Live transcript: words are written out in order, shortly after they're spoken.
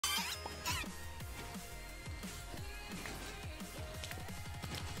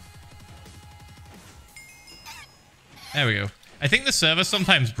There we go. I think the server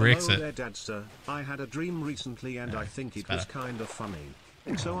sometimes breaks Hello it. there, Dad, sir. I had a dream recently and I think it was kind of funny.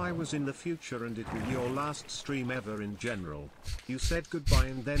 So I was in the future and it was your last stream ever in general. You said goodbye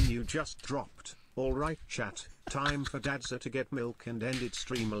and then you just dropped. Alright chat, time for Dadza to get milk and end it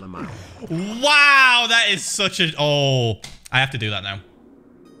stream alamau. Wow, that is such a... Oh, I have to do that now.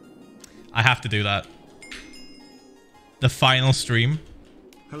 I have to do that. The final stream.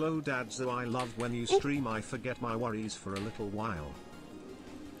 Hello Dadza, I love when you stream. I forget my worries for a little while.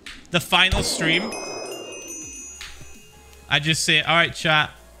 The final stream. I just say, alright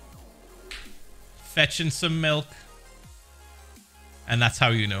chat. Fetching some milk. And that's how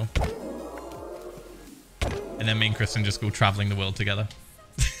you know. And then me and Kristen just go traveling the world together.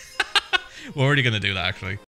 We're already going to do that, actually.